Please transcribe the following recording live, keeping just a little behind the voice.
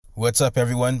What's up,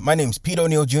 everyone? My name's Pete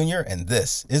O'Neill Jr., and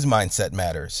this is Mindset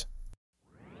Matters.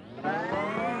 I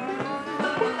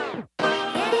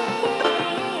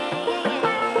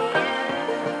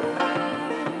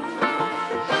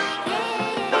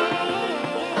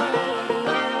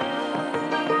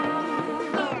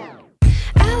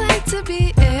like to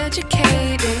be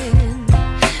educated,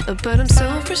 but I'm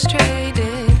so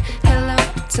frustrated. Hello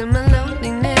to my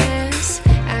loneliness.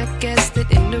 I guess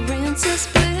that ignorance is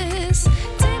bliss.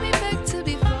 Take me back to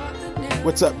before the new.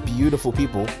 What's up, beautiful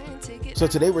people? So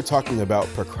today we're talking about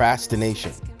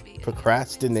procrastination.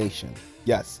 Procrastination.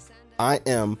 Yes, I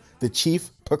am the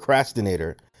chief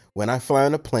procrastinator. When I fly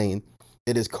on a plane,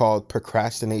 it is called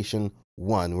Procrastination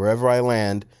 1. Wherever I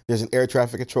land, there's an air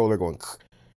traffic controller going,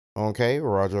 okay,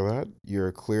 roger that.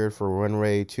 You're cleared for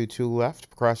runway 22 left.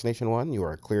 Procrastination 1, you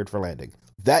are cleared for landing.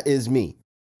 That is me.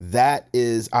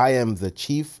 I am the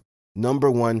chief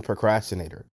number one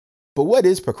procrastinator. But what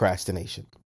is procrastination?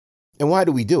 And why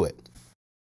do we do it?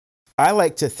 I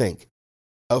like to think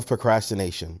of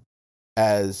procrastination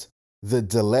as the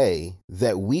delay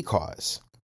that we cause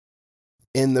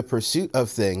in the pursuit of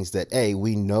things that A,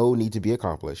 we know need to be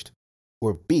accomplished,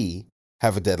 or B,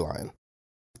 have a deadline.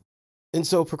 And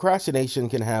so procrastination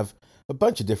can have a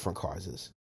bunch of different causes,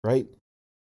 right?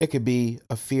 It could be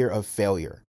a fear of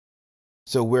failure.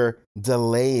 So we're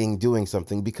delaying doing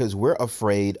something because we're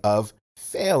afraid of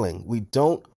failing. We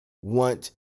don't want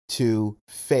to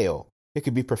fail. It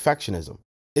could be perfectionism.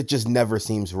 It just never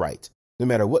seems right. No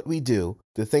matter what we do,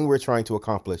 the thing we're trying to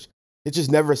accomplish, it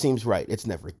just never seems right. It's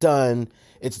never done.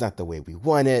 It's not the way we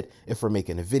want it. If we're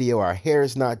making a video, our hair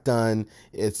is not done.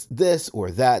 It's this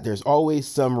or that. There's always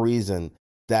some reason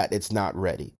that it's not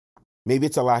ready. Maybe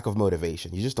it's a lack of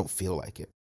motivation. You just don't feel like it.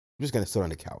 I'm just going to sit on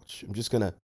the couch. I'm just going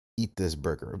to eat this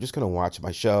burger. I'm just going to watch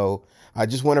my show. I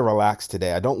just want to relax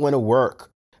today. I don't want to work.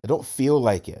 I don't feel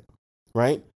like it,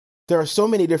 right? There are so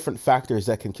many different factors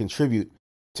that can contribute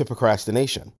to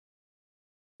procrastination.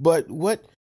 But what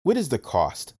is the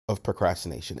cost of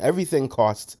procrastination? Everything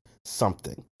costs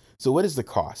something. So what is the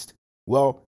cost?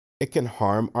 Well, it can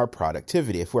harm our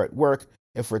productivity. If we're at work,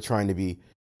 if we're trying to be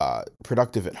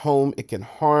productive at home, it can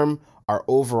harm our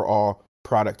overall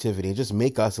productivity and just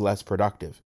make us less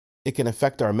productive. It can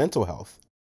affect our mental health,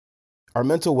 our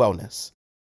mental wellness.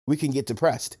 We can get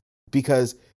depressed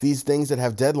because these things that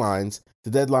have deadlines, the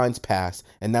deadlines pass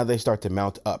and now they start to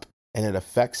mount up and it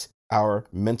affects our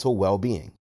mental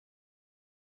well-being,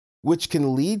 which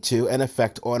can lead to an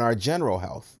effect on our general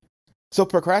health. So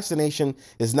procrastination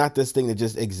is not this thing that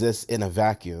just exists in a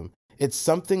vacuum. It's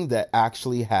something that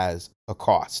actually has a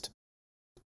cost.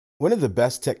 One of the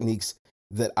best techniques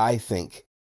that I think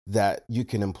that you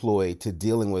can employ to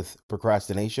dealing with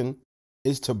procrastination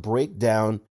is to break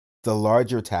down the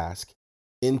larger task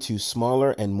into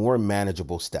smaller and more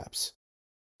manageable steps.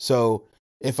 So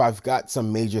if I've got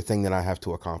some major thing that I have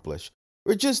to accomplish,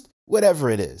 or just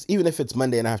whatever it is, even if it's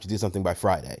Monday and I have to do something by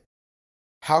Friday,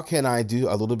 how can I do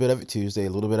a little bit of it Tuesday, a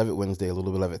little bit of it Wednesday, a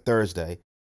little bit of it Thursday,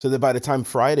 so that by the time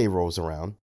Friday rolls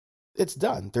around, it's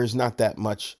done. There's not that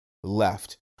much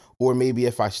left. Or maybe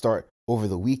if I start over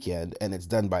the weekend and it's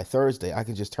done by Thursday, I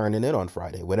can just turn it in on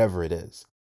Friday, whatever it is.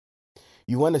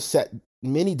 You want to set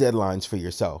many deadlines for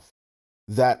yourself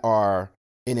that are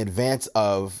in advance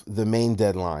of the main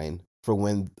deadline for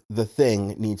when the thing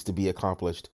needs to be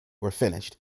accomplished or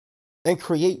finished. And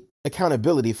create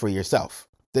accountability for yourself,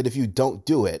 that if you don't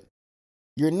do it,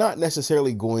 you're not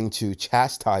necessarily going to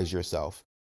chastise yourself,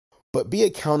 but be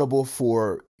accountable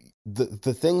for the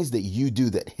things that you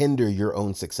do that hinder your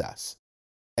own success,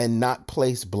 and not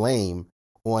place blame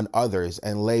on others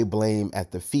and lay blame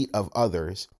at the feet of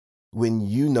others when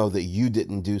you know that you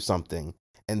didn't do something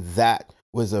and that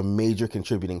was a major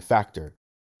contributing factor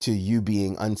to you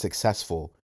being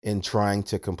unsuccessful in trying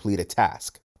to complete a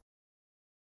task.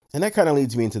 And that kind of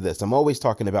leads me into this. I'm always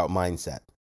talking about mindset.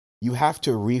 You have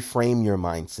to reframe your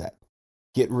mindset.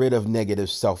 Get rid of negative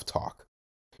self-talk,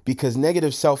 because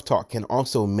negative self-talk can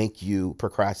also make you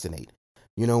procrastinate.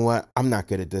 You know what? I'm not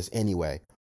good at this anyway.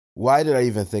 Why did I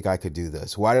even think I could do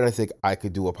this? Why did I think I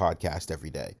could do a podcast every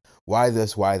day? Why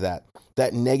this? Why that?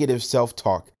 That negative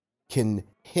self-talk can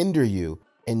hinder you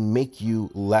and make you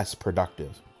less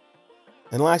productive.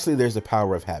 And lastly, there's the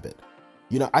power of habit.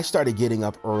 You know, I started getting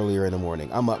up earlier in the morning.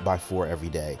 I'm up by 4 every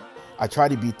day. I try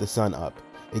to beat the sun up.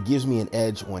 It gives me an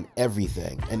edge on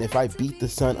everything. And if I beat the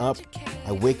sun up,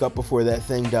 I wake up before that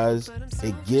thing does.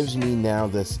 It gives me now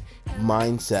this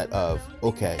mindset of,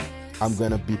 okay, I'm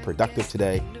going to be productive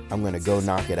today. I'm going to go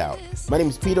knock it out. My name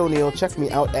is Pete O'Neill. Check me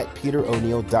out at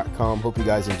petero'neill.com. Hope you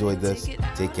guys enjoyed this.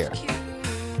 Take care.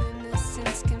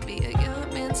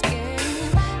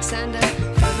 Signed up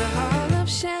for the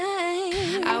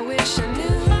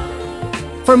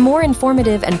For more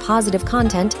informative and positive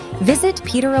content, visit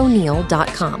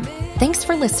peteroneal.com. Thanks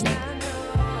for listening.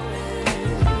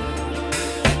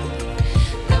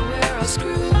 That we're all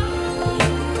screwed.